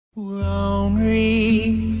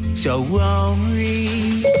Lonely, so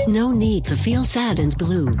lonely. No need to feel sad and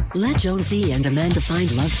blue. Let Jonesy and Amanda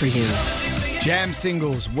find love for you. Jam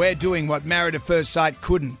singles, we're doing what Married at First Sight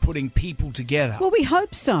couldn't, putting people together. Well, we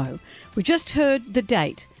hope so. We just heard the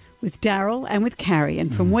date with Daryl and with Carrie,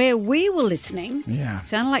 and from where we were listening,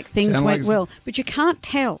 sounded like things went well, but you can't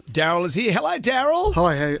tell. Daryl is here. Hello, Daryl.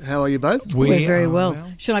 Hi, how are you both? We're very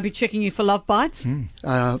well. Should I be checking you for love bites? No,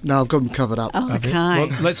 I've got them covered up. Oh, okay. Well,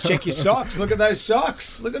 let's check your socks. Look at those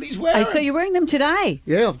socks. Look what he's wearing. So you're wearing them today?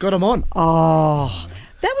 Yeah, I've got them on. Oh,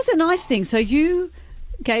 that was a nice thing. So you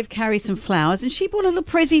gave Carrie some flowers, and she bought a little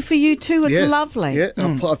pressie for you too. It's lovely. Yeah,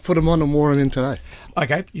 I've put them on and worn them in today.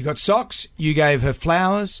 Okay, you got socks. You gave her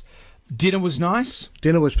flowers. Dinner was nice.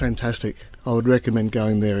 Dinner was fantastic. I would recommend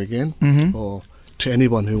going there again, or to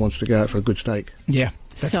anyone who wants to go out for a good steak. Yeah,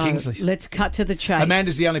 that's So Kingsley's. let's cut to the chase.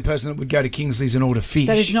 Amanda's the only person that would go to Kingsley's and order fish.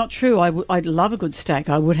 That is not true. I'd love a good steak.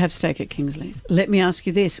 I would have steak at Kingsley's. Let me ask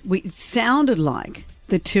you this. It sounded like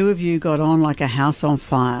the two of you got on like a house on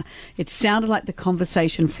fire. It sounded like the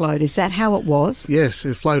conversation flowed. Is that how it was? Yes,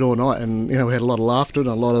 it flowed all night, and we had a lot of laughter and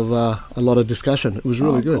a lot of discussion. It was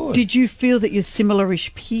really good. Did you feel that you're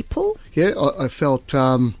similar-ish people? Yeah, I felt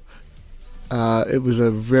it was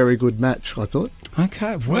a very good match, I thought.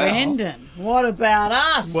 Okay, well. Brendan, what about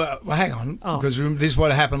us? Well, hang on, because this is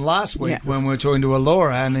what happened last week when we were talking to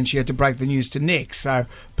Alora, and then she had to break the news to Nick. So,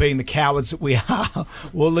 being the cowards that we are,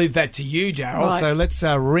 we'll leave that to you, Daryl. Right. So let's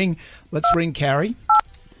ring Carrie.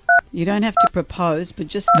 You don't have to propose, but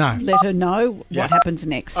just let her know what happens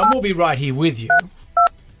next. And we'll be right here with you.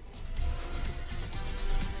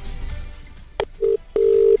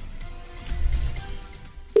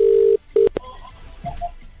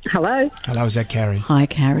 Hello. Hello, is that Carrie? Hi,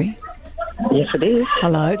 Carrie. Yes, it is.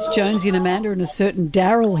 Hello, it's Jonesy and Amanda and a certain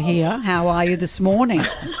Daryl here. How are you this morning?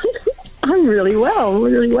 I'm really well,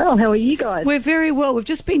 really well. How are you guys? We're very well. We've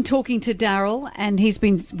just been talking to Daryl, and he's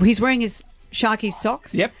wearing his Sharky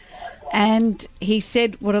socks. Yep. And he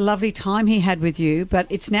said what a lovely time he had with you. But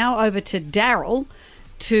it's now over to Daryl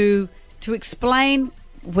to explain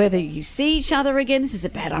whether you see each other again. This is a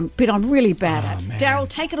bit I'm really bad at. Daryl,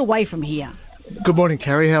 take it away from here. Good morning,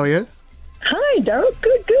 Carrie. How are you? Hi, Daryl.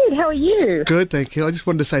 Good. How are you? Good, thank you. I just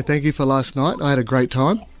wanted to say thank you for last night. I had a great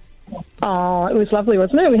time. Oh, it was lovely,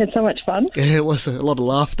 wasn't it? We had so much fun. Yeah, it was a lot of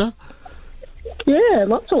laughter. Yeah,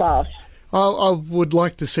 lots of laughs. I would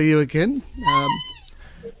like to see you again.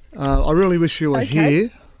 I really wish you were here.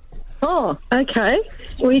 Oh, okay.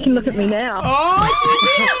 Well, you can look at me now. Oh, she's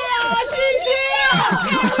here!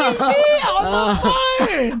 Carrie's here on the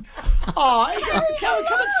phone! Oh, Carrie,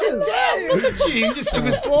 come and sit down. Look at you. You just took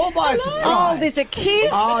us all by surprise. Oh, there's a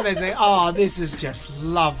kiss. This is just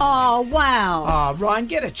lovely. Oh, wow. Oh, Ryan,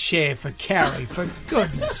 get a chair for Carrie, for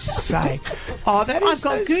goodness sake. Oh, that is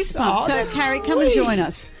I've got goosebumps. that's Carrie, come and join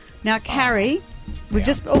us. Now, Carrie, we've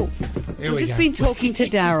just been talking to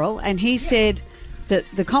Daryl, and he said that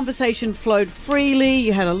the conversation flowed freely.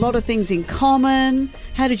 You had a lot of things in common.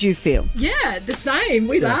 How did you feel? Yeah, the same.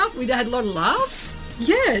 We laughed. We had a lot of laughs.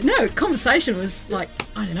 Yeah, no, conversation was like,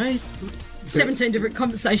 I don't know, 17 different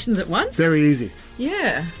conversations at once. Very easy.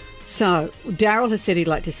 Yeah. So, Daryl has said he'd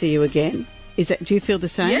like to see you again. Do you feel the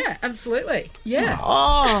same? Yeah, absolutely. Yeah.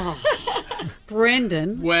 Oh,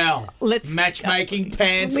 Brendan. Well, matchmaking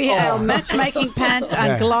pants Our on. matchmaking pants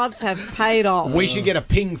and gloves have paid off. We should get a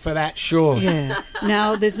ping for that, sure. Yeah.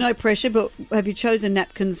 Now, there's no pressure, but have you chosen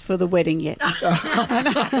napkins for the wedding yet?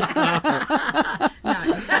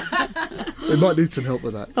 We might need some help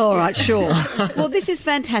with that. All right, sure. Well, this is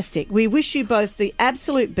fantastic. We wish you both the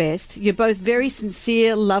absolute best. You're both very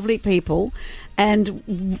sincere, lovely people.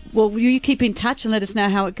 And, well, will you keep in touch and let us know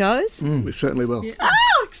how it goes? We certainly will.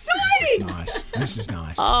 Oh, exciting! This is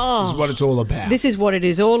nice. Oh. This is what it's all about. This is what it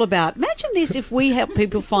is all about. Imagine this if we help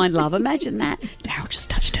people find love. Imagine that. Daryl just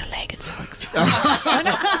touched her leg. It's so exciting.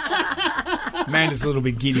 Amanda's a little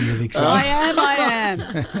bit giddy with excitement. I am.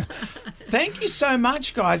 Thank you so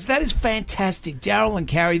much, guys. That is fantastic. Daryl and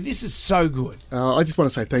Carrie, this is so good. I just want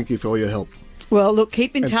to say thank you for all your help. Well, look,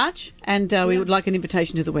 keep in touch, and we would like an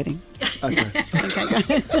invitation to the wedding. Okay.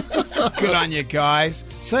 Good on you guys.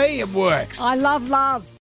 See, it works. I love love.